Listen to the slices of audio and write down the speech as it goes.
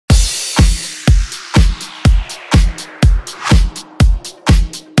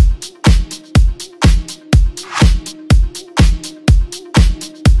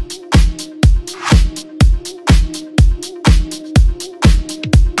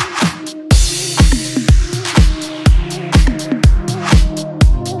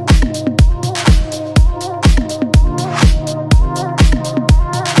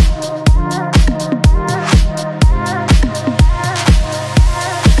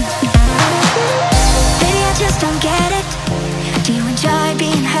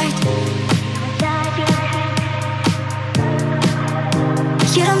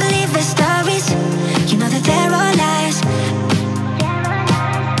You don't believe the stories, you know that they're all lies.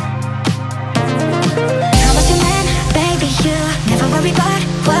 I was your man, baby, you never worry about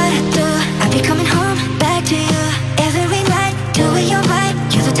what I do. I'll be coming home back to you every night, doing you right.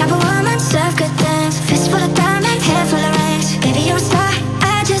 You're the type of woman, serve good things. Fist full of diamonds, head full of rings. Baby, you're a star,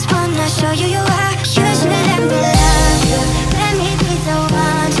 I just wanna show you you are. You should let me love you, let me be the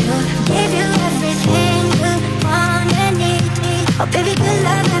one to give you everything you want and need. Oh baby, good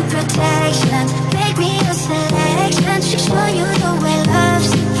love and protection, make me your selection. Show you the way love's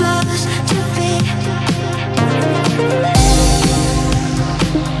supposed to be.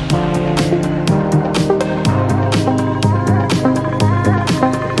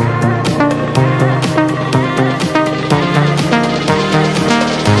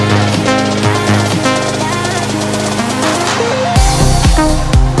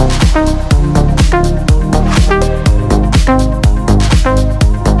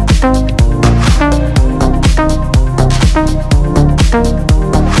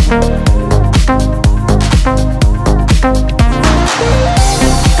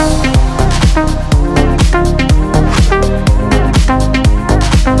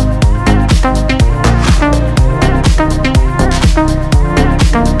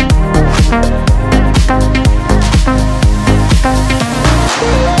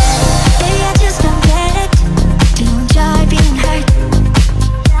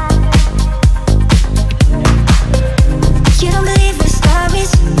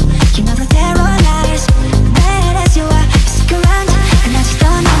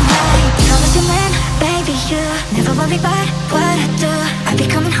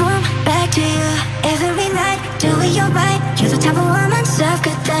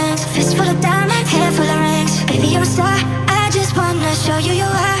 Fist full of diamonds, head full of rings. Baby, you're a star, I just wanna show you you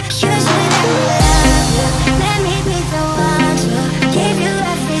are. You